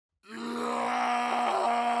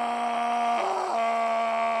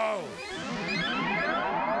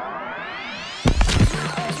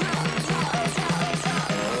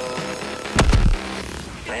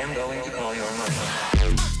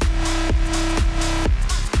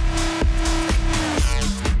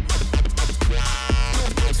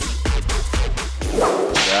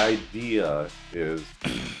is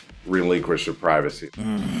relinquish your privacy.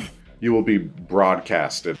 You will be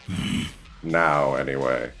broadcasted now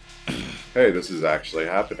anyway. Hey, this is actually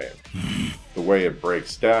happening. The way it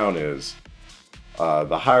breaks down is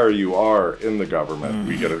the higher you are in the government,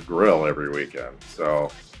 we get a grill every weekend.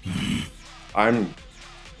 So I'm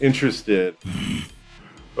interested,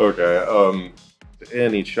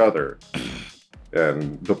 in each other.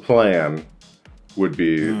 And the plan would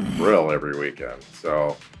be grill every weekend.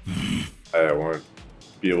 So I won't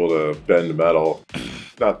be able to bend metal.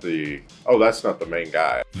 Not the, that's not the main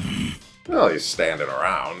guy. Well, he's standing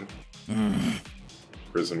around.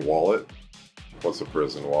 Prison wallet? What's a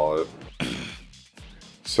prison wallet?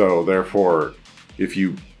 So therefore, if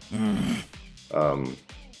you,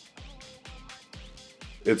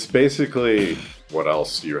 it's basically, what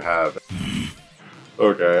else do you have?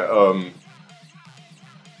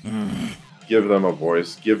 Give them a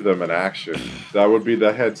voice, give them an action. That would be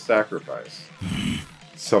the head sacrifice.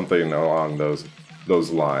 Something along those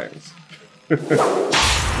lines.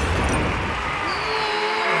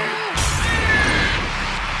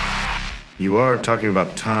 You are talking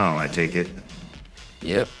about Tom, I take it.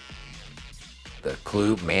 Yep. The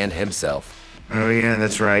Klug man himself. Oh yeah,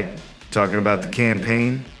 that's right. Talking about the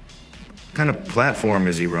campaign? What kind of platform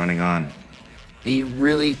is he running on? He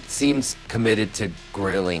really seems committed to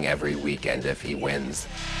grilling every weekend if he wins.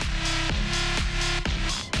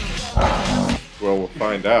 Well, we'll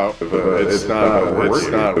find out. It's not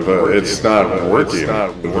working. It's not working.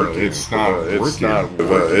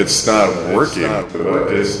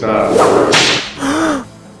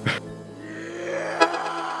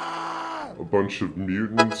 A bunch of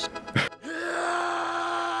mutants.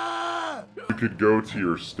 You could go to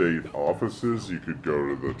your state offices, you could go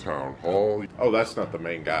to the town hall. Oh, that's not the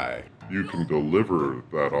main guy. You can deliver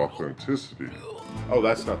that authenticity. Oh,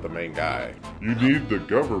 that's not the main guy. You need the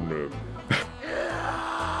government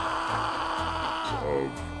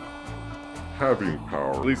of having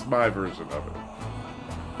power. At least my version of it.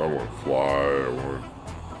 I want to fly,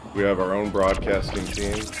 We have our own broadcasting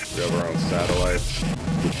team. We have our own satellites.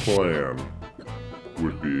 The plan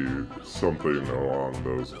would be something along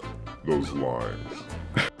those lines.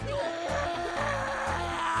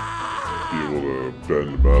 Be able to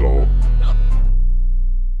bend metal.